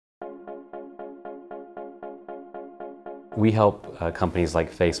We help companies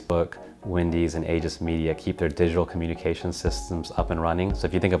like Facebook, Wendy's, and Aegis Media keep their digital communication systems up and running. So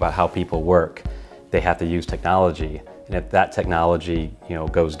if you think about how people work, they have to use technology. And if that technology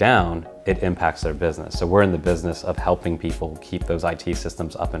goes down, it impacts their business. So we're in the business of helping people keep those IT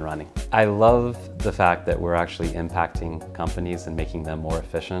systems up and running. I love the fact that we're actually impacting companies and making them more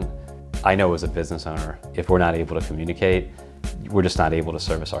efficient. I know as a business owner, if we're not able to communicate, we're just not able to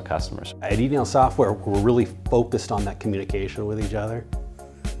service our customers. At ENow Software, we're really focused on that communication with each other.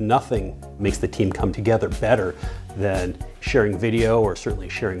 Nothing makes the team come together better than sharing video or certainly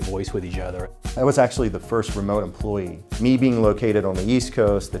sharing voice with each other. I was actually the first remote employee. Me being located on the East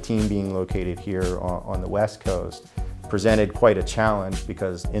Coast, the team being located here on the West Coast, presented quite a challenge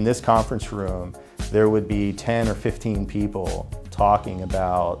because in this conference room, there would be 10 or 15 people talking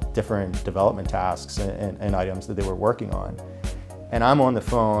about different development tasks and items that they were working on. And I'm on the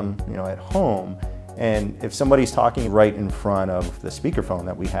phone, at home, and if somebody's talking right in front of the speakerphone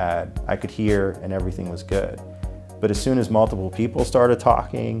that we had, I could hear and everything was good. But as soon as multiple people started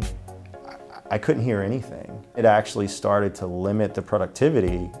talking, I couldn't hear anything. It actually started to limit the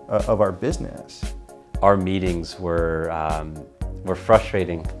productivity of our business. Our meetings were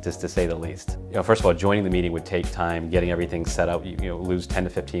frustrating, just to say the least. First of all, joining the meeting would take time, getting everything set up. You lose 10 to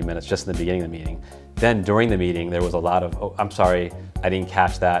 15 minutes just in the beginning of the meeting. Then during the meeting, there was a lot of, oh, I'm sorry, I didn't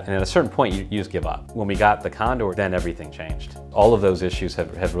catch that. And at a certain point, you just give up. When we got the Condor, then everything changed. All of those issues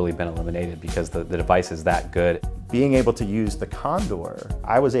have really been eliminated because the device is that good. Being able to use the Condor,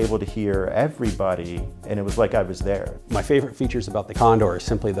 I was able to hear everybody, and it was like I was there. My favorite features about the Condor is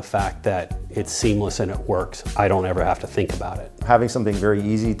simply the fact that it's seamless and it works. I don't ever have to think about it. Having something very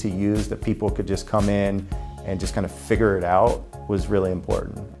easy to use that people could just come in and just kind of figure it out was really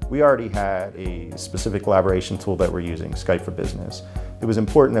important. We already had a specific collaboration tool that we're using, Skype for Business. It was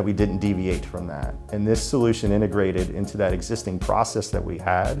important that we didn't deviate from that. And this solution integrated into that existing process that we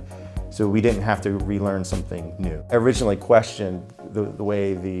had, so we didn't have to relearn something new. I originally questioned the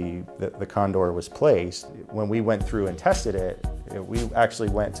way the Condor was placed. When we went through and tested it, we actually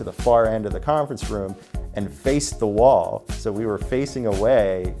went to the far end of the conference room and faced the wall. So we were facing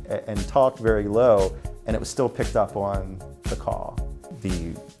away and talked very low, and it was still picked up on the call.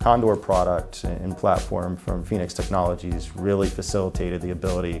 The Condor product and platform from Phoenix Technologies really facilitated the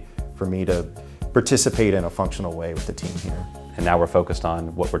ability for me to participate in a functional way with the team here. And now we're focused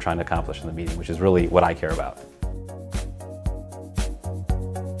on what we're trying to accomplish in the meeting, which is really what I care about.